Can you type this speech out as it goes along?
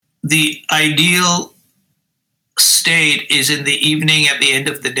the ideal state is in the evening at the end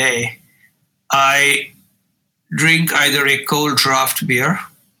of the day. I drink either a cold draft beer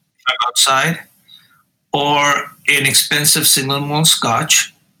if I'm outside or an expensive single malt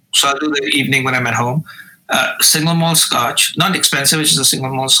scotch. So I'll do the evening when I'm at home. Single malt scotch, not expensive, it's just a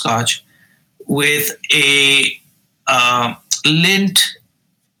single malt scotch with a Lindt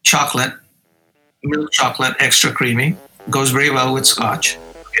chocolate, milk chocolate, extra creamy. Goes very well with scotch,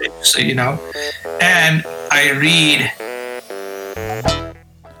 okay, so you know. And I read.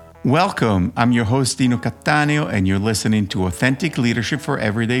 Welcome. I'm your host, Dino Cattaneo, and you're listening to Authentic Leadership for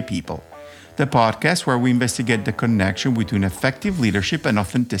Everyday People, the podcast where we investigate the connection between effective leadership and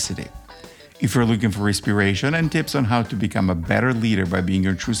authenticity. If you're looking for inspiration and tips on how to become a better leader by being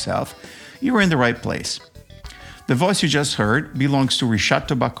your true self, you're in the right place. The voice you just heard belongs to Rishabh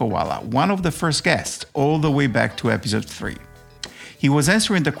Tobaccowala, one of the first guests, all the way back to episode 3. He was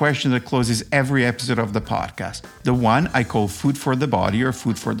answering the question that closes every episode of the podcast, the one I call food for the body or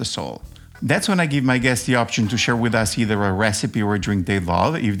food for the soul. That's when I give my guests the option to share with us either a recipe or a drink they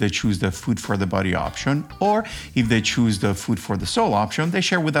love if they choose the food for the body option, or if they choose the food for the soul option, they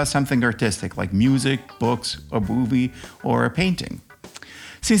share with us something artistic like music, books, a movie, or a painting.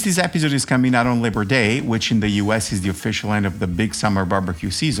 Since this episode is coming out on Labor Day, which in the US is the official end of the big summer barbecue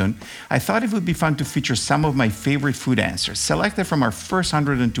season, I thought it would be fun to feature some of my favorite food answers, selected from our first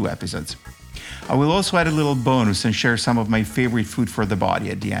 102 episodes. I will also add a little bonus and share some of my favorite food for the body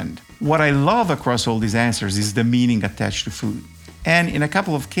at the end. What I love across all these answers is the meaning attached to food. And in a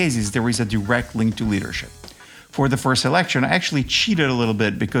couple of cases, there is a direct link to leadership. For the first selection, I actually cheated a little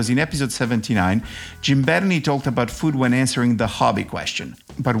bit because in episode 79, Jim Bettany talked about food when answering the hobby question.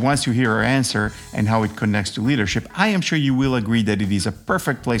 But once you hear her answer and how it connects to leadership, I am sure you will agree that it is a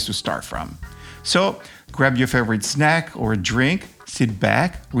perfect place to start from. So grab your favorite snack or drink, sit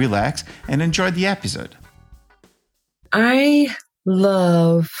back, relax, and enjoy the episode. I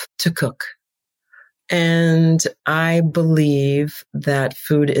love to cook, and I believe that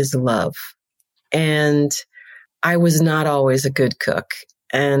food is love. And I was not always a good cook.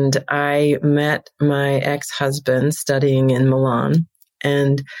 And I met my ex-husband studying in Milan,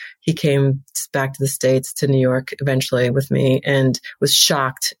 and he came back to the States, to New York eventually with me, and was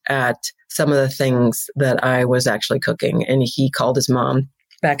shocked at some of the things that I was actually cooking. And he called his mom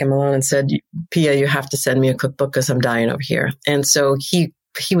back in Milan and said, Pia, you have to send me a cookbook because I'm dying over here. And so he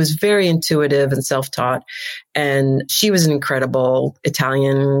was very intuitive and self-taught. And she was an incredible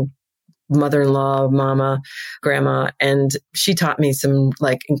Italian mother-in-law, mama, grandma, and she taught me some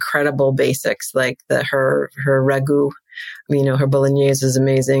like incredible basics, like her ragu, her bolognese is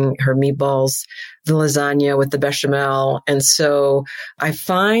amazing, her meatballs, the lasagna with the bechamel. And so I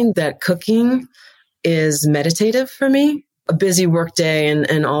find that cooking is meditative for me, a busy work day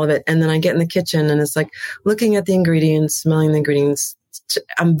and all of it. And then I get in the kitchen and it's like looking at the ingredients, smelling the ingredients.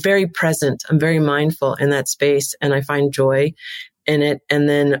 I'm very present. I'm very mindful in that space, and I find joy in it. And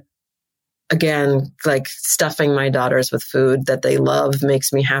then again, like stuffing my daughters with food that they love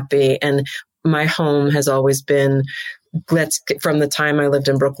makes me happy. And my home has always been, from the time I lived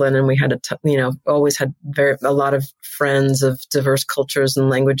in Brooklyn, and we had always had a lot of friends of diverse cultures and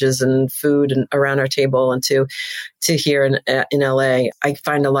languages and food and around our table, and to here in LA, I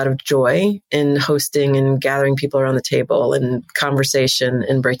find a lot of joy in hosting and gathering people around the table and conversation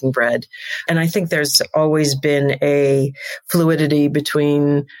and breaking bread. And I think there's always been a fluidity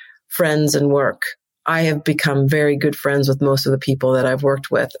between friends and work. I have become very good friends with most of the people that I've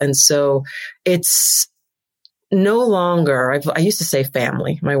worked with. And so it's no longer, I used to say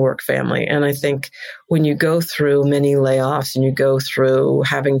family, my work family. And I think when you go through many layoffs and you go through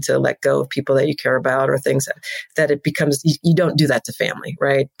having to let go of people that you care about or things that it becomes, you don't do that to family,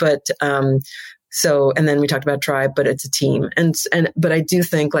 right? But, so, and then we talked about tribe, but it's a team. But I do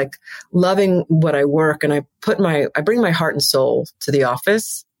think like loving what I work, and I bring my heart and soul to the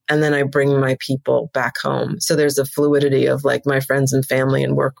office, and then I bring my people back home. So there's a fluidity of like my friends and family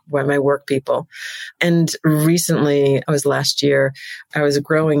and work, my work people. And recently, last year, I was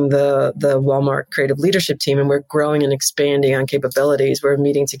growing the Walmart creative leadership team, and we're growing and expanding on capabilities. We're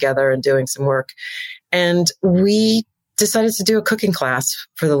meeting together and doing some work. And we decided to do a cooking class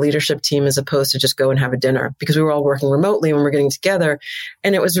for the leadership team as opposed to just go and have a dinner, because we were all working remotely when we were getting together.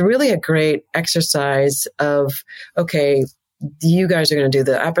 And it was really a great exercise of, okay, you guys are going to do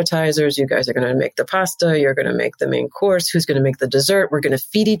the appetizers. You guys are going to make the pasta. You're going to make the main course. Who's going to make the dessert? We're going to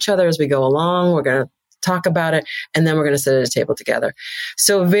feed each other as we go along. We're going to talk about it. And then we're going to sit at a table together.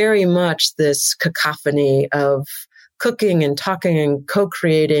 So very much this cacophony of cooking and talking and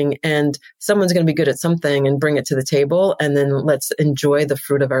co-creating, and someone's going to be good at something and bring it to the table, and then let's enjoy the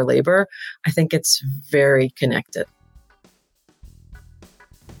fruit of our labor. I think it's very connected.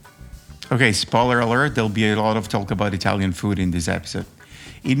 Okay, spoiler alert, there'll be a lot of talk about Italian food in this episode.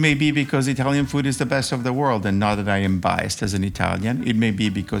 It may be because Italian food is the best of the world, and not that I am biased as an Italian. It may be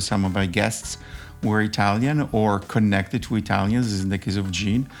because some of my guests were Italian or connected to Italians, as in the case of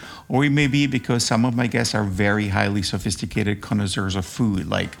Jean. Or it may be because some of my guests are very highly sophisticated connoisseurs of food,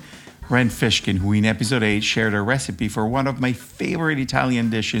 like Ren Fishkin, who in episode 8 shared a recipe for one of my favorite Italian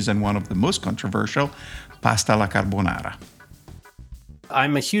dishes and one of the most controversial, pasta alla carbonara.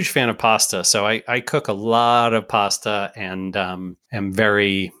 I'm a huge fan of pasta, so I cook a lot of pasta and am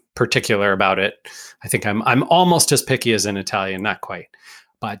very particular about it. I think I'm almost as picky as an Italian, not quite,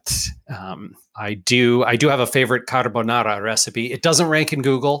 but I do have a favorite carbonara recipe. It doesn't rank in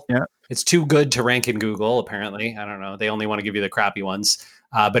Google. Yeah, it's too good to rank in Google. Apparently, I don't know. They only want to give you the crappy ones.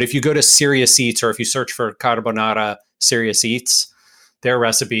 But if you go to Serious Eats, or if you search for carbonara Serious Eats, their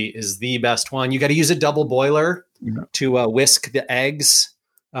recipe is the best one. You got to use a double boiler to whisk the eggs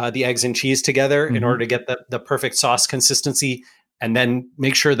and cheese together in order to get the perfect sauce consistency, and then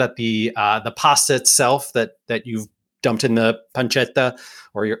make sure that the pasta itself that you've dumped in the pancetta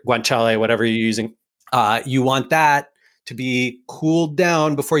or your guanciale, whatever you're using, you want that to be cooled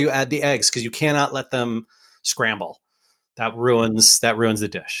down before you add the eggs, because you cannot let them scramble. That ruins the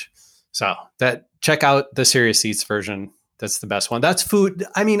dish. So check out the Serious Eats version. That's the best one. That's food.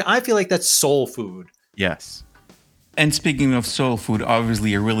 I mean, I feel like that's soul food. Yes. And speaking of soul food,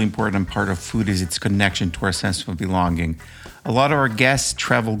 obviously a really important part of food is its connection to our sense of belonging. A lot of our guests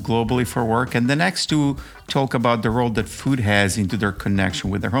travel globally for work, and the next two talk about the role that food has into their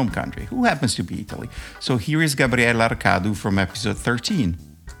connection with their home country, who happens to be Italy. So here is Gabriella Arcadu from episode 13.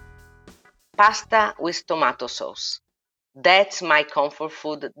 Pasta with tomato sauce. That's my comfort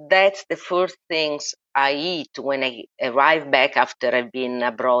food. That's the first things I eat when I arrive back after I've been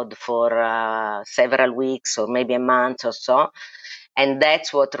abroad for several weeks or maybe a month or so. And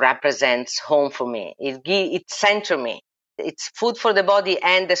that's what represents home for me. It centers me. It's food for the body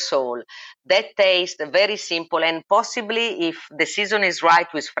and the soul. That taste very simple, and possibly, if the season is right,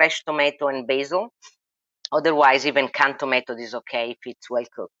 with fresh tomato and basil. Otherwise, even canned tomato is okay if it's well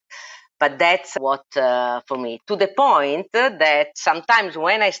cooked. But that's what, for me, to the point that sometimes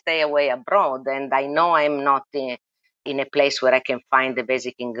when I stay away abroad and I know I'm not in a place where I can find the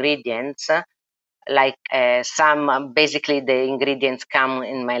basic ingredients, basically the ingredients come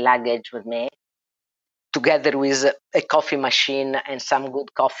in my luggage with me, together with a coffee machine and some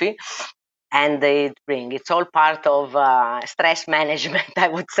good coffee. And it's all part of stress management, I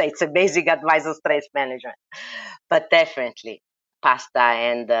would say. It's a basic advice of stress management. But definitely, pasta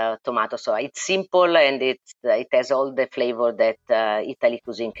and tomato sauce. It's simple, and it has all the flavor that Italy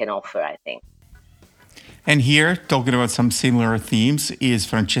cuisine can offer, I think. And here, talking about some similar themes, is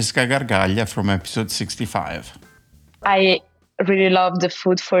Francesca Gargaglia from episode 65. I really love the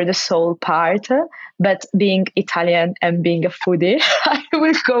food for the soul part, but being Italian and being a foodie, I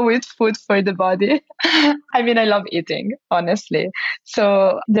will go with food for the body. I mean, I love eating, honestly.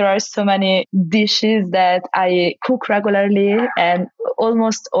 So there are so many dishes that I cook regularly, and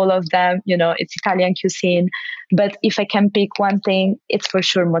almost all of them, it's Italian cuisine. But if I can pick one thing, it's for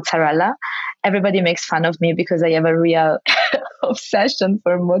sure mozzarella. Everybody makes fun of me because I have a real obsession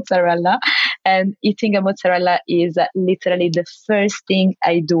for mozzarella. And eating a mozzarella is literally the first thing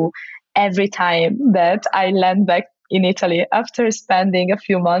I do every time that I land back in Italy after spending a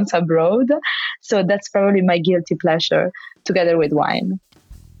few months abroad. So that's probably my guilty pleasure, together with wine.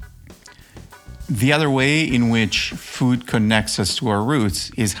 The other way in which food connects us to our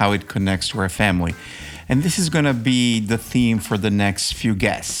roots is how it connects to our family. And this is going to be the theme for the next few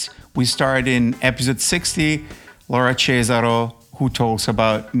guests. We start in episode 60, Laura Cesaro, who talks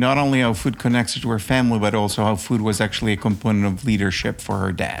about not only how food connects her to her family, but also how food was actually a component of leadership for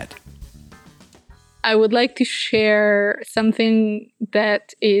her dad. I would like to share something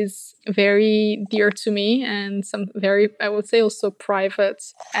that is very dear to me and some very, I would say, also private.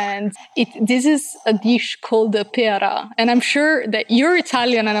 And this is a dish called the pera. And I'm sure that you're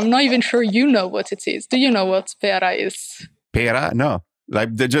Italian, and I'm not even sure you know what it is. Do you know what pera is? Pera? No.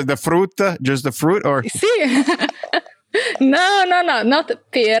 Like just the fruit, or? See? No, not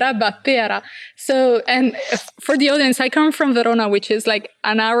pera, but pera. So, and for the audience, I come from Verona, which is like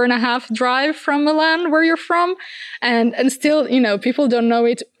an hour and a half drive from Milan, where you're from. And still, people don't know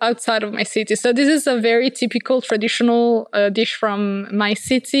it outside of my city. So this is a very typical traditional dish from my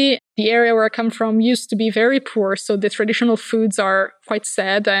city. the area where I come from used to be very poor. So the traditional foods are quite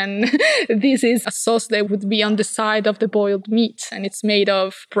sad. And this is a sauce that would be on the side of the boiled meat. And it's made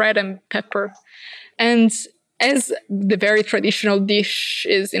of bread and pepper. And as the very traditional dish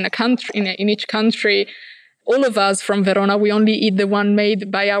is in a country, in each country, all of us from Verona, we only eat the one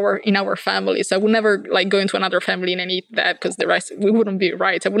made by in our family. So I would never go into another family and eat that, because the rest, we wouldn't be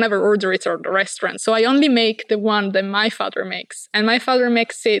right. I would never order it at the restaurant. So I only make the one that my father makes. And my father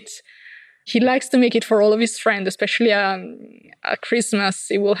makes it, he likes to make it for all of his friends, especially at Christmas.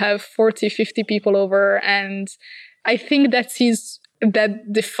 He will have 40, 50 people over. And I think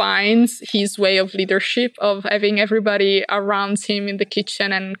that defines his way of leadership, of having everybody around him in the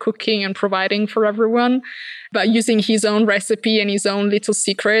kitchen and cooking and providing for everyone, but using his own recipe and his own little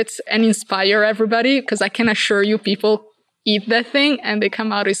secrets and inspire everybody. Because I can assure you, people eat that thing and they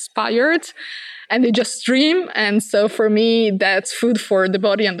come out inspired and they just dream. And so for me, that's food for the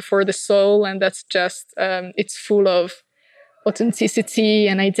body and for the soul. And that's just, it's full of authenticity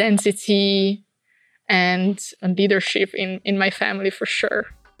and identity and leadership in my family, for sure.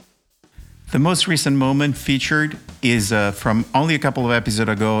 The most recent moment featured is from only a couple of episodes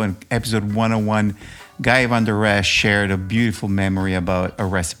ago. In episode 101, Gaia van der Rest shared a beautiful memory about a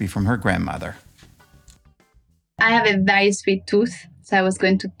recipe from her grandmother. I have a very sweet tooth, so I was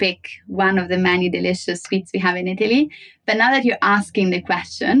going to pick one of the many delicious sweets we have in Italy. But now that you're asking the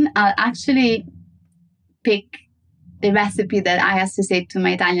question, I'll actually pick the recipe that I associate to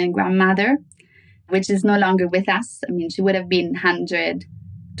my Italian grandmother, which is no longer with us. I mean, she would have been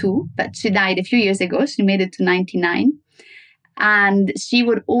 102, but she died a few years ago. She made it to 99. And she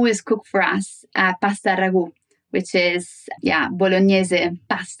would always cook for us pasta ragu, which is, bolognese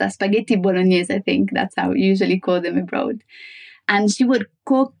pasta, spaghetti bolognese, I think. That's how we usually call them abroad. And she would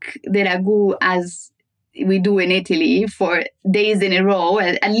cook the ragu as we do in Italy for days in a row,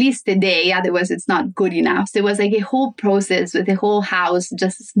 at least a day, otherwise it's not good enough. So it was like a whole process with the whole house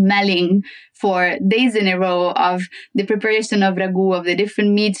just smelling for days in a row of the preparation of ragu, of the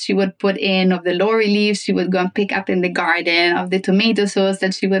different meats she would put in, of the laurel leaves she would go and pick up in the garden, of the tomato sauce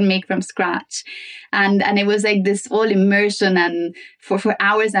that she would make from scratch. And it was like this all immersion, and for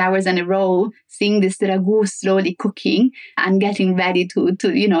hours in a row, seeing this ragu slowly cooking and getting ready to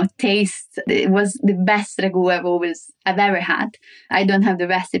taste. It was the best ragu I've ever had. I don't have the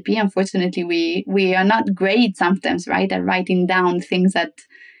recipe. Unfortunately, we are not great sometimes, right, at writing down things that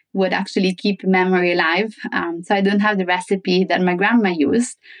would actually keep memory alive. So I don't have the recipe that my grandma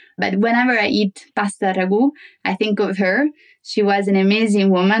used. But whenever I eat pasta ragu, I think of her. She was an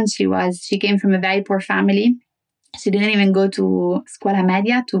amazing woman. She came from a very poor family. She didn't even go to scuola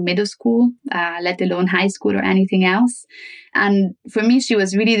media, to middle school, let alone high school or anything else. And for me, she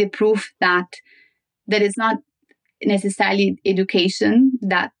was really the proof that it's not necessarily education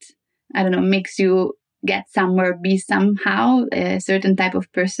that, makes you get somewhere, be somehow a certain type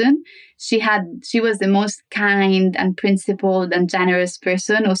of person. She was the most kind and principled and generous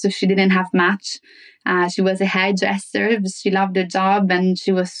person. Also, she didn't have much. She was a hairdresser. She loved her job, and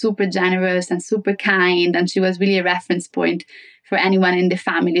she was super generous and super kind. And she was really a reference point for anyone in the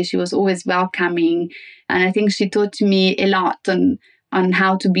family. She was always welcoming. And I think she taught me a lot on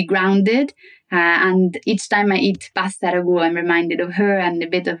how to be grounded. And each time I eat pasta ragu, I'm reminded of her and a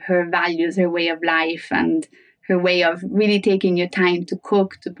bit of her values, her way of life, and her way of really taking your time to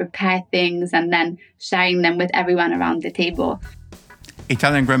cook, to prepare things, and then sharing them with everyone around the table.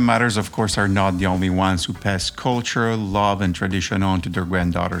 Italian grandmothers, of course, are not the only ones who pass culture, love, and tradition on to their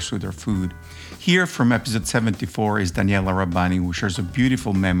granddaughters through their food. Here from episode 74 is Daniela Rabbani, who shares a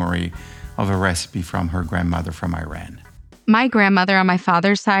beautiful memory of a recipe from her grandmother from Iran. My grandmother on my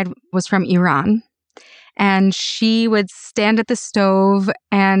father's side was from Iran, and she would stand at the stove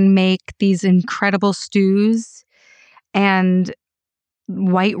and make these incredible stews and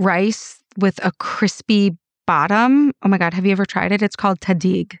white rice with a crispy bottom. Oh my God, have you ever tried it? It's called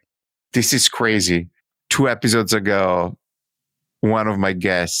tahdig. This is crazy. 2 episodes ago, one of my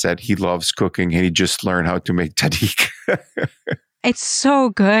guests said he loves cooking and he just learned how to make tahdig. It's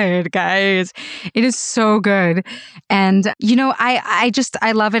so good, guys. It is so good. And,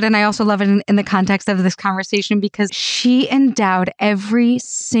 I love it. And I also love it in the context of this conversation because she endowed every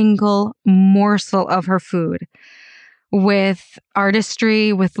single morsel of her food with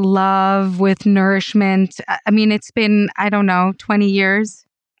artistry, with love, with nourishment. I mean, it's been, 20 years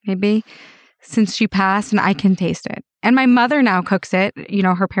maybe since she passed, and I can taste it. And my mother now cooks it.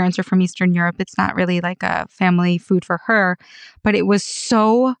 Her parents are from Eastern Europe. It's not really like a family food for her, but it was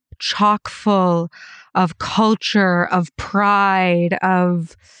so chock full of culture, of pride,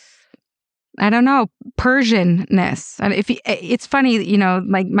 of I don't know, Persianness. And it's funny, you know,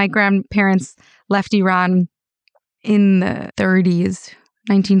 my grandparents left Iran in the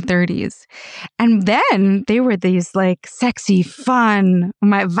 1930s. And then they were these like sexy, fun,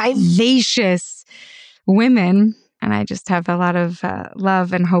 vivacious women. And I just have a lot of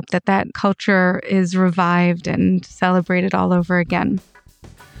love and hope that culture is revived and celebrated all over again.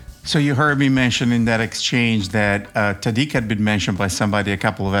 So you heard me mention in that exchange that Tahdig had been mentioned by somebody a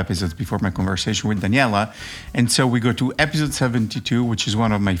couple of episodes before my conversation with Daniela. And so we go to episode 72, which is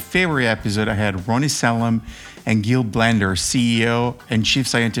one of my favorite episodes. I had Ronnie Salem and Gil Blender, CEO and Chief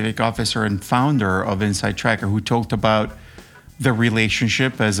Scientific Officer and founder of InsideTracker, who talked about the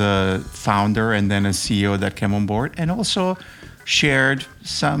relationship as a founder and then a CEO that came on board, and also shared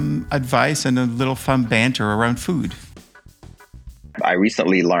some advice and a little fun banter around food. I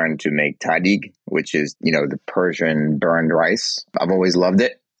recently learned to make tahdig, which is, you know, the Persian burned rice. I've always loved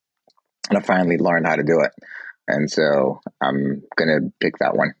it, and I finally learned how to do it. And so I'm going to pick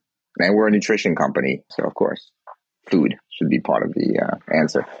that one. And we're a nutrition company, so of course, food should be part of the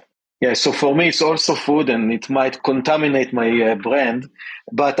answer. Yeah, so for me, it's also food, and it might contaminate my brand,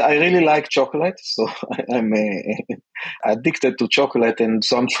 but I really like chocolate, so I'm addicted to chocolate, and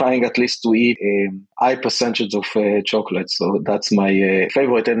so I'm trying at least to eat a high percentage of chocolate, so that's my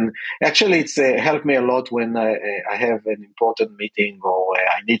favorite, and actually it's helped me a lot when I have an important meeting or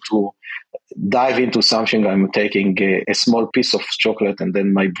I need to dive into something. I'm taking a small piece of chocolate, and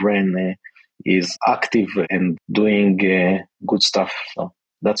then my brain is active and doing good stuff, so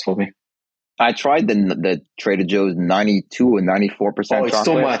that's for me. I tried the Trader Joe's 92 or 94% chocolate. It's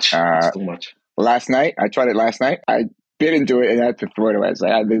too much. It's too much. Last night, I tried it last night. I bit into it and I had to throw it away. I was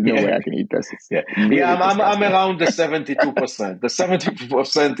like, there's no way I can eat this. I'm around the 72%. The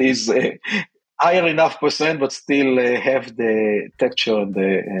 70% is higher enough percent, but still have the texture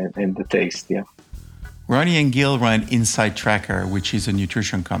and the taste. Yeah. Ronnie and Gil run InsideTracker, which is a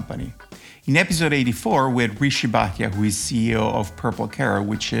nutrition company. In episode 84, we had Rishi Bhatia, who is CEO of Purple Carrot,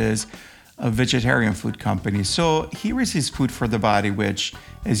 which is a vegetarian food company. So here is his food for the body, which,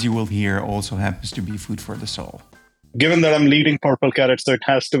 as you will hear, also happens to be food for the soul. Given that I'm leading Purple Carrot, so it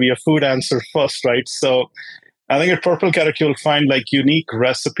has to be a food answer first, right? So I think at Purple Carrot, you'll find like unique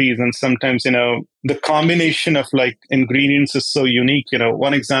recipes, and sometimes, you know, the combination of like ingredients is so unique. You know,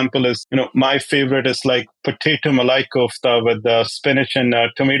 one example is, you know, my favorite is like potato malai kofta with spinach and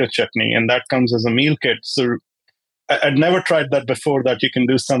tomato chutney, and that comes as a meal kit. So I'd never tried that before, that you can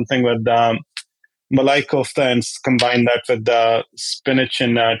do something with malai kofta and combine that with spinach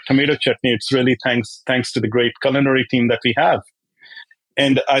and tomato chutney. It's really thanks to the great culinary team that we have.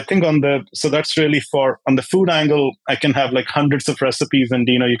 And I think so that's really on the food angle, I can have like hundreds of recipes, and,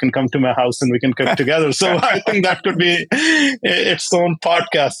 you know, you can come to my house and we can cook together. So I think that could be its own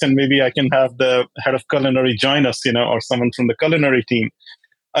podcast, and maybe I can have the head of culinary join us, you know, or someone from the culinary team.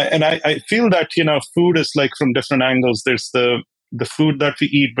 And I feel that, you know, food is like from different angles. There's the food that we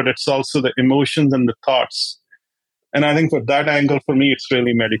eat, but it's also the emotions and the thoughts. And I think for that angle, for me, it's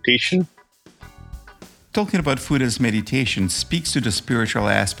really meditation. Talking about food as meditation speaks to the spiritual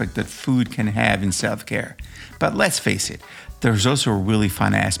aspect that food can have in self-care. But let's face it, there's also a really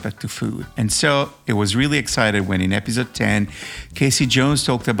fun aspect to food. And so it was really excited when in episode 10, Casey Jones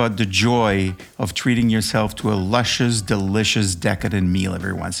talked about the joy of treating yourself to a luscious, delicious, decadent meal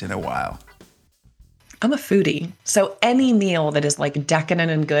every once in a while. I'm a foodie, so any meal that is like decadent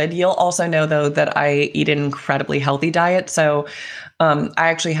and good. You'll also know, though, that I eat an incredibly healthy diet. So I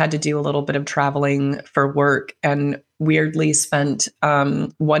actually had to do a little bit of traveling for work, and weirdly spent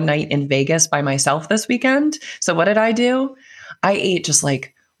one night in Vegas by myself this weekend. So what did I do? I ate just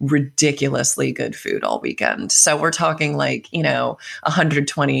like ridiculously good food all weekend. So we're talking like, you know,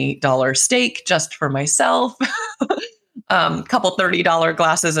 $120 steak just for myself. Couple $30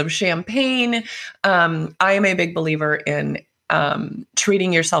 glasses of champagne. I am a big believer in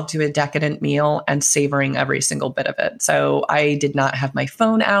treating yourself to a decadent meal and savoring every single bit of it. So I did not have my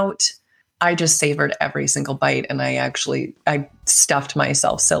phone out. I just savored every single bite, and I stuffed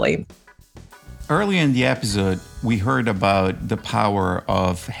myself silly. Earlier in the episode, we heard about the power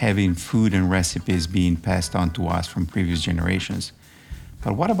of having food and recipes being passed on to us from previous generations.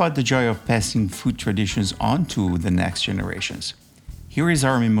 But what about the joy of passing food traditions on to the next generations? Here is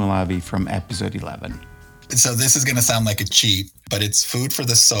Armin Molavi from episode 11. So this is going to sound like a cheat, but it's food for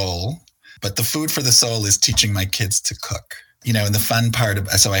the soul. But the food for the soul is teaching my kids to cook. You know, and the fun part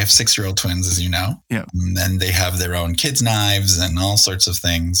so I have 6-year-old twins, as you know. Yeah. And then they have their own kids' knives and all sorts of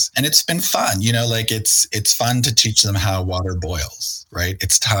things. And it's been fun, you know, like it's fun to teach them how water boils, right?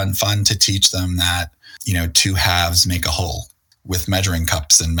 It's fun to teach them that, you know, two halves make a whole. with measuring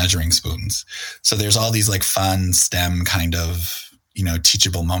cups and measuring spoons. So there's all these like fun STEM kind of,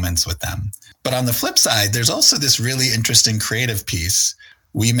 teachable moments with them. But on the flip side, there's also this really interesting creative piece.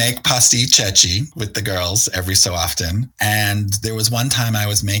 We make pasti ceci with the girls every so often. And there was one time I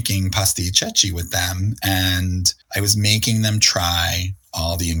was making pasti ceci with them, and I was making them try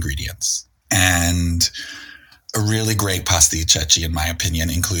all the ingredients. And a really great pasti ceci, in my opinion,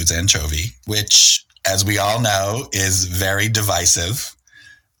 includes anchovy, which, as we all know, is very divisive.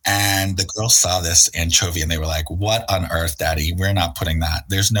 And the girls saw this anchovy and they were like, what on earth, Daddy? We're not putting that.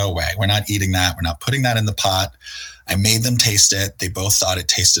 There's no way. We're not eating that. We're not putting that in the pot. I made them taste it. They both thought it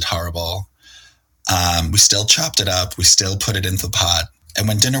tasted horrible. We still chopped it up. We still put it into the pot. And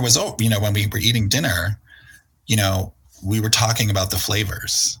when dinner was over, when we were eating dinner, we were talking about the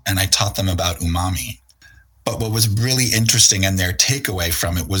flavors, and I taught them about umami. But what was really interesting, and their takeaway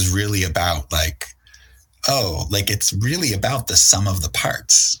from it was really about it's really about the sum of the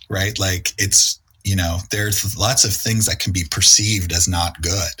parts, right? Like it's, there's lots of things that can be perceived as not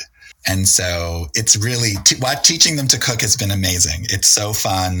good. And so it's really, teaching them to cook has been amazing. It's so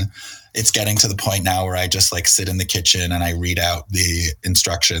fun. It's getting to the point now where I just like sit in the kitchen and I read out the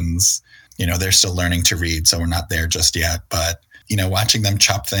instructions. They're still learning to read, so we're not there just yet. But, watching them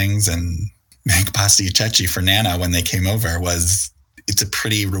chop things and make pasti ceci for Nana when they came over it's a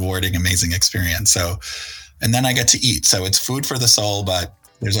pretty rewarding, amazing experience. So, and then I get to eat. So it's food for the soul, but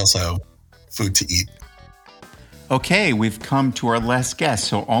there's also food to eat. Okay, we've come to our last guest.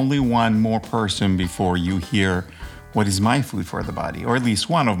 So only one more person before you hear what is my food for the body, or at least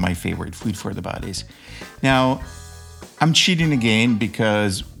one of my favorite food for the bodies. Now, I'm cheating again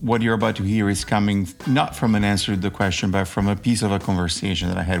because what you're about to hear is coming not from an answer to the question, but from a piece of a conversation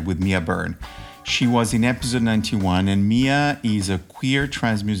that I had with Mia Byrne. She was in episode 91, and Mia is a queer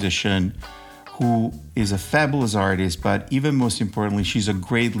trans musician who is a fabulous artist, but even most importantly, she's a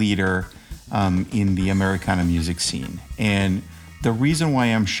great leader in the Americana music scene. And the reason why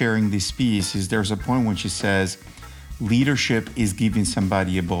I'm sharing this piece is there's a point when she says, leadership is giving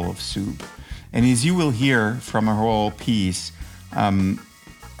somebody a bowl of soup. And as you will hear from her whole piece,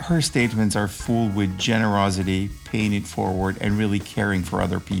 her statements are full with generosity, paying it forward, and really caring for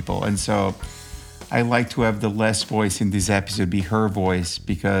other people. And so I like to have the last voice in this episode be her voice,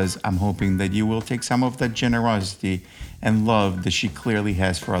 because I'm hoping that you will take some of that generosity and love that she clearly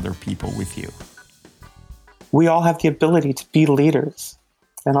has for other people with you. We all have the ability to be leaders.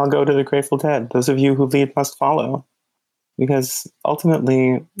 And I'll go to the Grateful Dead. Those of you who lead must follow. Because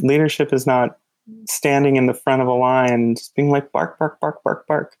ultimately, leadership is not standing in the front of a line just being like, bark, bark, bark, bark,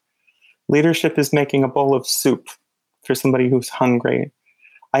 bark. Leadership is making a bowl of soup for somebody who's hungry.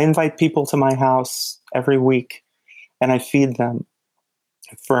 I invite people to my house every week, and I feed them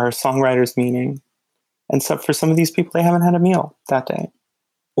for our songwriters meeting. And so for some of these people, they haven't had a meal that day,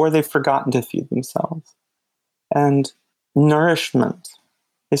 or they've forgotten to feed themselves. And nourishment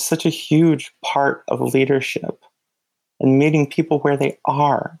is such a huge part of leadership. And meeting people where they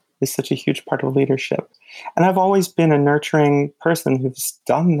are is such a huge part of leadership. And I've always been a nurturing person who's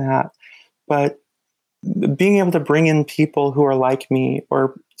done that. But being able to bring in people who are like me,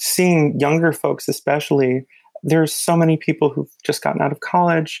 or seeing younger folks especially, there's so many people who've just gotten out of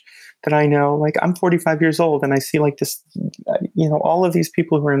college that I know. Like, I'm 45 years old, and I see like this, all of these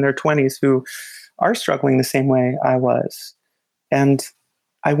people who are in their 20s who are struggling the same way I was. And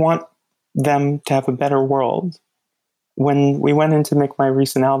I want them to have a better world. When we went in to make my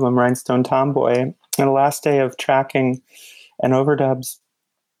recent album, Rhinestone Tomboy, on the last day of tracking and overdubs,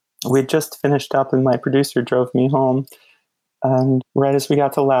 we had just finished up and my producer drove me home. And right as we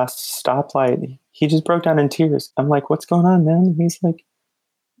got to the last stoplight, he just broke down in tears. I'm like, what's going on, man? And he's like,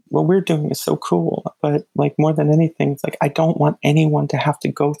 what we're doing is so cool. But like, more than anything, it's like, I don't want anyone to have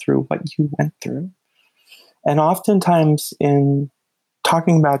to go through what you went through. And oftentimes in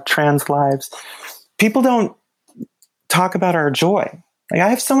talking about trans lives, people don't talk about our joy. Like, I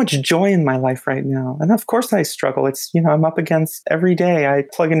have so much joy in my life right now. And of course I struggle. It's, I'm up against every day. I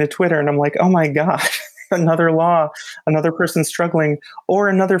plug into Twitter and I'm like, oh my God, another law, another person struggling, or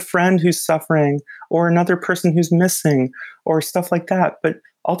another friend who's suffering, or another person who's missing, or stuff like that. But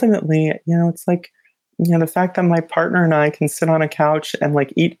ultimately, it's like, the fact that my partner and I can sit on a couch and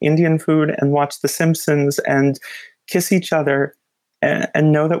like eat Indian food and watch The Simpsons and kiss each other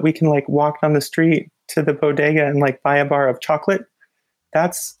and know that we can like walk down the street to the bodega and like buy a bar of chocolate,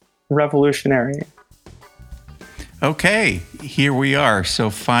 that's revolutionary. Okay, here we are. So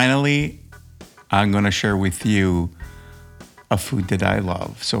finally, I'm going to share with you a food that I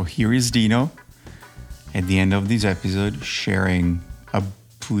love. So here is Dino at the end of this episode sharing a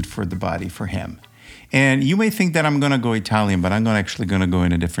food for the body for him. And you may think that I'm going to go Italian, but I'm actually going to go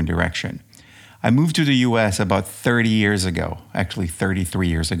in a different direction. I moved to the US about 30 years ago, actually 33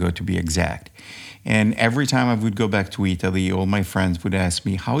 years ago to be exact. And every time I would go back to Italy, all my friends would ask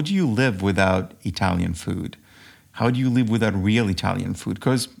me, how do you live without Italian food? How do you live without real Italian food?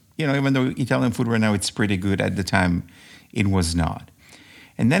 Because, even though Italian food right now, it's pretty good, at the time, it was not.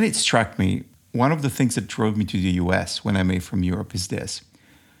 And then it struck me, one of the things that drove me to the US when I moved from Europe is this.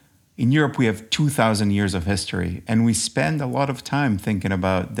 In Europe, we have 2,000 years of history, and we spend a lot of time thinking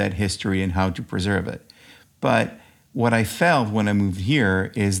about that history and how to preserve it. But what I felt when I moved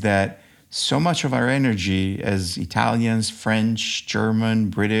here is that so much of our energy as Italians, French, German,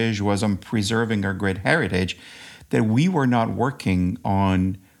 British was on preserving our great heritage that we were not working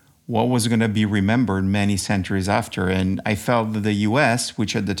on what was going to be remembered many centuries after. And I felt that the US,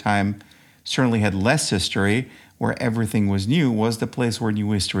 which at the time certainly had less history, where everything was new, was the place where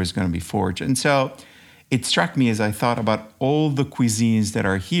new history is going to be forged. And so it struck me as I thought about all the cuisines that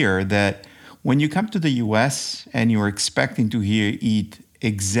are here that when you come to the US and you're expecting to eat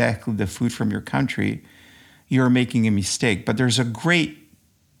exactly the food from your country, you're making a mistake. But there's a great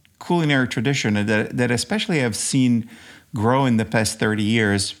culinary tradition that especially I've seen grow in the past 30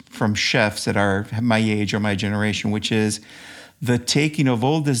 years from chefs that are my age or my generation, which is the taking of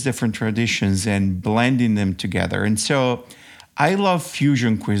all these different traditions and blending them together. And so I love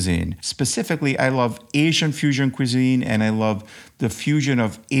fusion cuisine. Specifically, I love Asian fusion cuisine, and I love the fusion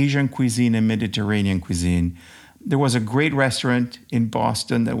of Asian cuisine and Mediterranean cuisine. There was a great restaurant in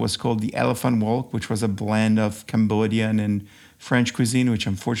Boston that was called the Elephant Walk, which was a blend of Cambodian and French cuisine, which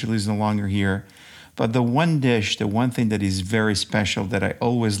unfortunately is no longer here. But the one thing that is very special that I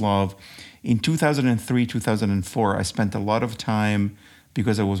always love, in 2003, 2004, I spent a lot of time,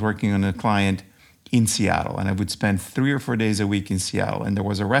 because I was working on a client, in Seattle. And I would spend 3 or 4 days a week in Seattle. And there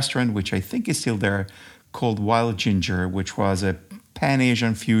was a restaurant, which I think is still there, called Wild Ginger, which was a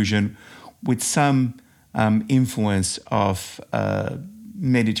Pan-Asian fusion with some influence of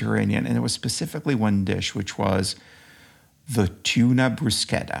Mediterranean. And there was specifically one dish, which was the tuna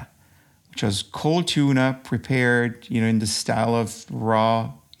bruschetta, which was cold tuna prepared, in the style of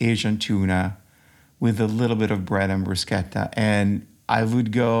raw Asian tuna with a little bit of bread and bruschetta. And I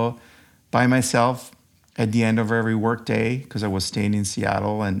would go by myself at the end of every work day, because I was staying in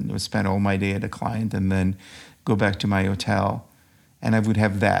Seattle, and would spend all my day at a client and then go back to my hotel. And I would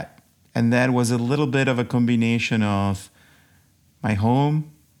have that. And that was a little bit of a combination of my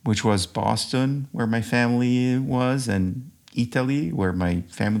home, which was Boston, where my family was, and Italy, where my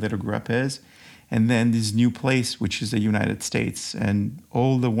family that I grew up is, and then this new place, which is the United States, and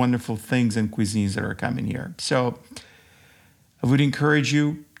all the wonderful things and cuisines that are coming here. So I would encourage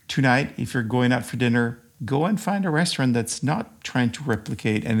you tonight, if you're going out for dinner, go and find a restaurant that's not trying to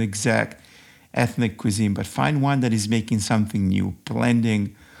replicate an exact ethnic cuisine, but find one that is making something new,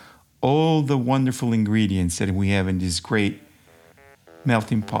 blending all the wonderful ingredients that we have in this great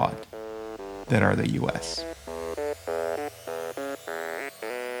melting pot that are the US.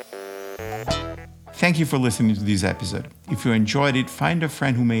 Thank you for listening to this episode. If you enjoyed it, find a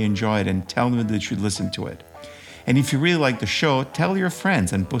friend who may enjoy it and tell them that they should listen to it. And if you really like the show, tell your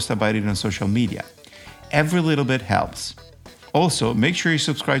friends and post about it on social media. Every little bit helps. Also, make sure you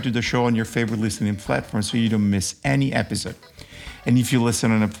subscribe to the show on your favorite listening platform so you don't miss any episode. And if you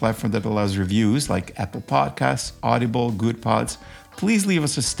listen on a platform that allows reviews like Apple Podcasts, Audible, Goodpods, please leave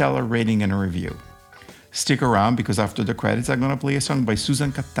us a stellar rating and a review. Stick around, because after the credits, I'm going to play a song by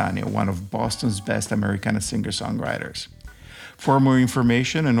Susan Cattaneo, one of Boston's best Americana singer-songwriters. For more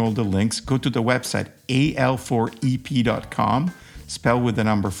information and all the links, go to the website al4ep.com, spelled with the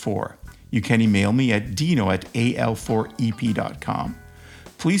number 4. You can email me at dino@al4ep.com.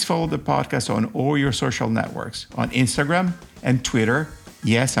 Please follow the podcast on all your social networks, on Instagram and Twitter.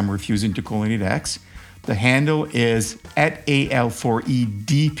 Yes, I'm refusing to call it X. The handle is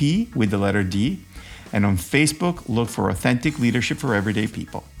 @al4edp with the letter D. And on Facebook, look for Authentic Leadership for Everyday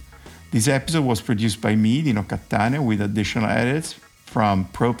People. This episode was produced by me, Dino Cattaneo, with additional edits from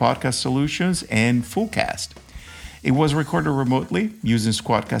Pro Podcast Solutions and Fullcast. It was recorded remotely using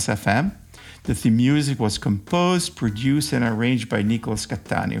Squadcast FM. The theme music was composed, produced, and arranged by Nicholas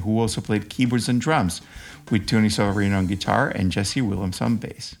Cattaneo, who also played keyboards and drums, with Tony Sovereign on guitar and Jesse Williams on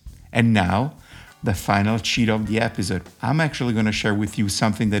bass. And now, the final cheat of the episode. I'm actually going to share with you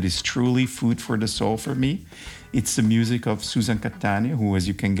something that is truly food for the soul for me. It's the music of Susan Cattaneo, who, as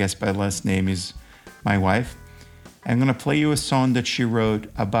you can guess by last name, is my wife. I'm going to play you a song that she wrote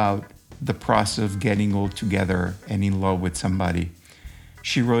about the process of getting all together and in love with somebody.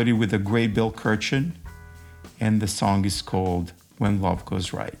 She wrote it with the great Bill Kirchen, and the song is called When Love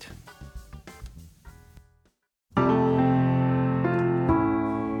Goes Right.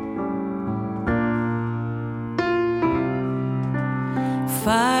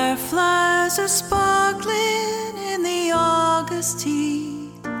 Fireflies are sparkling in the August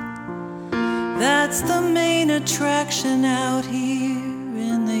heat. That's the main attraction out here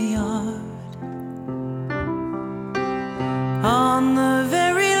in the yard. On the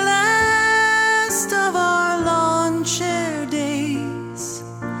very last of our lawn chair days,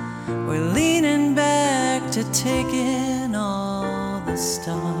 we're leaning back to take in all the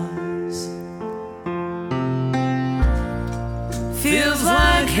stars. Feels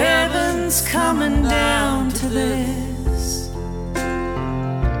like heaven's coming down to this.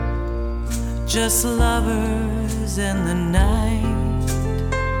 Just lovers in the night.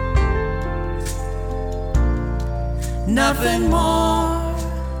 Nothing more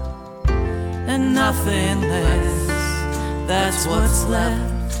and nothing less. That's what's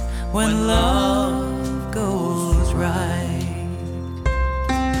left when love goes right.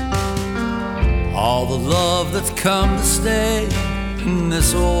 All the love that's come to stay in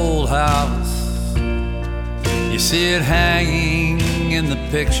this old house, you see it hanging in the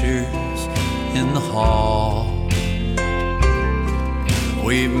pictures in the hall.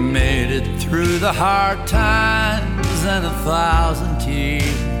 We've made it through the hard times and 1,000 tears,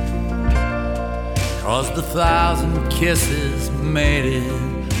 'cause the 1,000 kisses made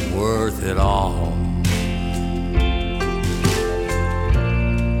it worth it all.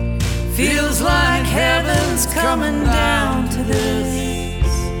 Feels like heaven's coming down to this.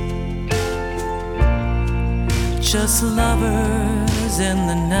 Just lovers in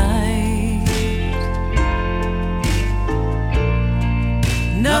the night.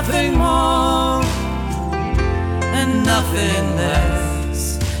 Nothing more and nothing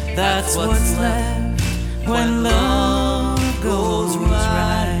less. That's what's left when love goes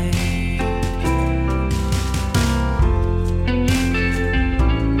right.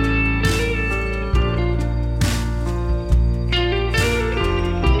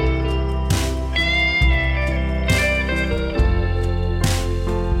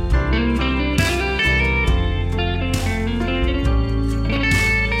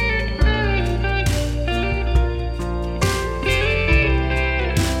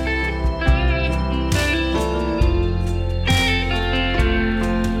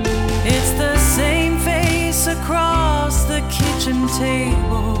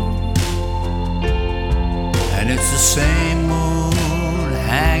 Table. And it's the same moon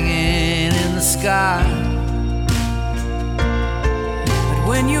hanging in the sky. But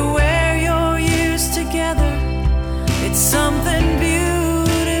when you wear your years together, it's something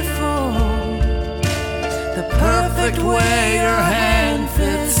beautiful. The perfect way your hand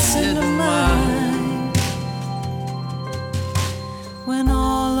fits into mine. When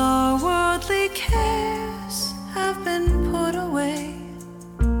all our worldly cares have been put away,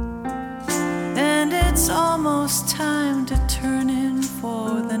 and it's almost time to turn in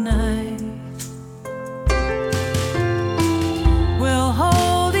for the night, we'll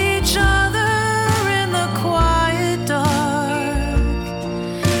hold each other in the quiet dark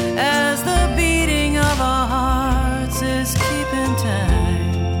as the beating of our hearts is keeping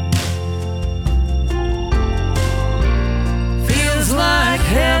time. Feels like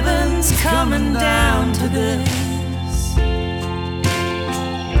heaven's coming down to this.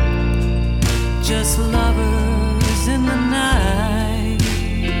 Just lovers in the night.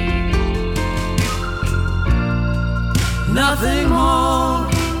 Nothing more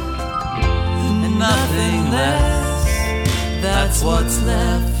and nothing less. That's what's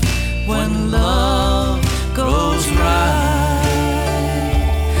left when love goes right.